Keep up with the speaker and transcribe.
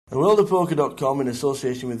WorldofPoker.com, in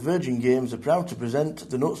association with Virgin Games, are proud to present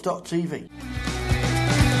the Nuts.TV.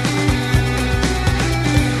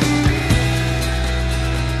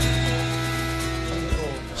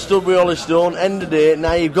 Stubby Ollie Stone, end of day,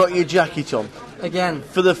 now you've got your jacket on. Again.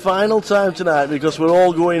 For the final time tonight, because we're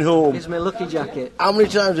all going home. It's my lucky jacket. How many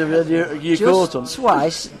times have you had your coat on?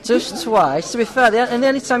 Just twice. To be fair, and the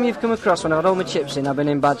only time you've come across when I've had all my chips in, I've been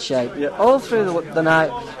in bad shape. Yep. All through the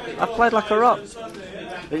night, I've played like a rock.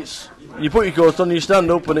 You put your coat on, you stand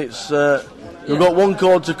up, and you've got one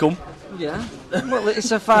card to come. Yeah. Well,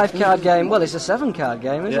 it's a 5-card game. Well, it's a 7-card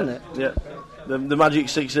game, isn't it? Yeah. The magic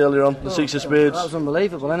 6 earlier on, the 6 of spades. That was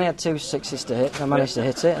unbelievable. I only had 2 6s to hit. I managed to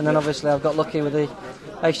hit it, and then obviously I've got lucky with the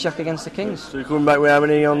ace-jack against the kings. So you're coming back with how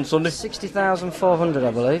many on Sunday? 60,400,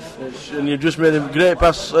 I believe. And you've just made a great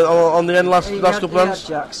pass on the end last couple of hands?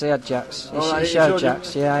 He had jacks. He showed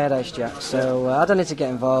jacks. Yeah, I had ace-jacks. So I don't need to get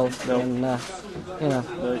involved. No. And,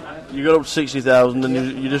 you got up to 60,000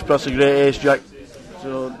 and you just passed a great ace-jack.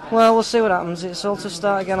 So well, we'll see what happens. It's all to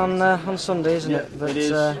start again on Sunday, isn't it? But it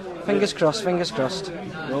is. Fingers crossed. Well,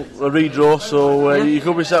 a redraw, so you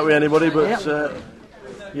could be sat with anybody, but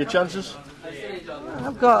your chances?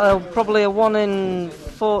 I've got probably a 1 in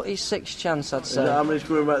 46 chance, I'd say. How many's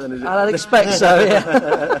coming back then, is it? I'd expect so,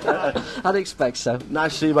 yeah. I'd expect so.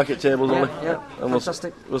 Nice to see you back at tables, Ollie. Yeah, and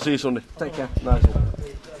fantastic. We'll see you Sunday. Take care. Nice one.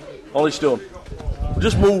 Ollie Stone.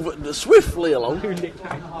 Just move swiftly along.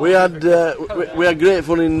 We had great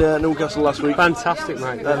fun in Newcastle last week. Fantastic,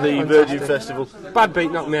 mate. At the Virgin Festival. Bad beat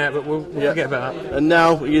knocked me out, but we'll forget about that. And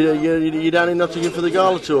now you're down in Nottingham for the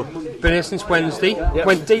gala tour. Been here since Wednesday. Yep.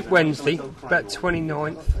 Went deep Wednesday, about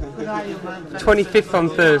 29th. 25th on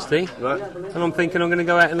Thursday. Right. And I'm thinking I'm going to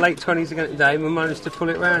go out in late 20s again today, and we managed to pull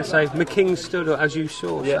it round. So my king stood up, as you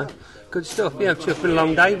saw. Yeah. So good stuff. Yeah, it's been a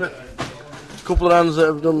long day, but A couple of hands that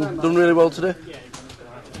have done really well today.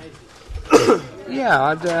 yeah,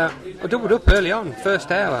 I doubled up early on,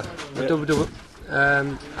 first hour. I doubled up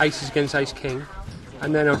aces against ace king,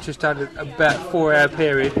 and then I've just had about 4-hour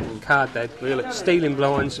period card dead. Really? Stealing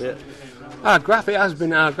blinds. Yeah. Hard graph, it has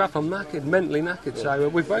been hard graph. I'm knackered, mentally knackered. So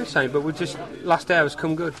we're both saying, but we just last hour's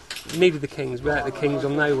come good. Needed the kings, without the kings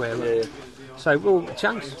I'm nowhere. Yeah. So well,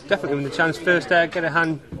 chance, definitely with the chance. First hour, get a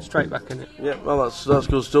hand straight back in it. Yeah, well that's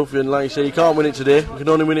good stuff. And like you say, you can't win it today. You can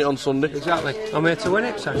only win it on Sunday. Exactly. I'm here to win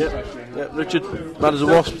it. So. Yeah. Richard, mad as a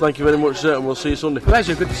wasp. Thank you very much, sir, and we'll see you Sunday.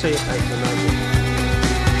 Pleasure. Good to see you.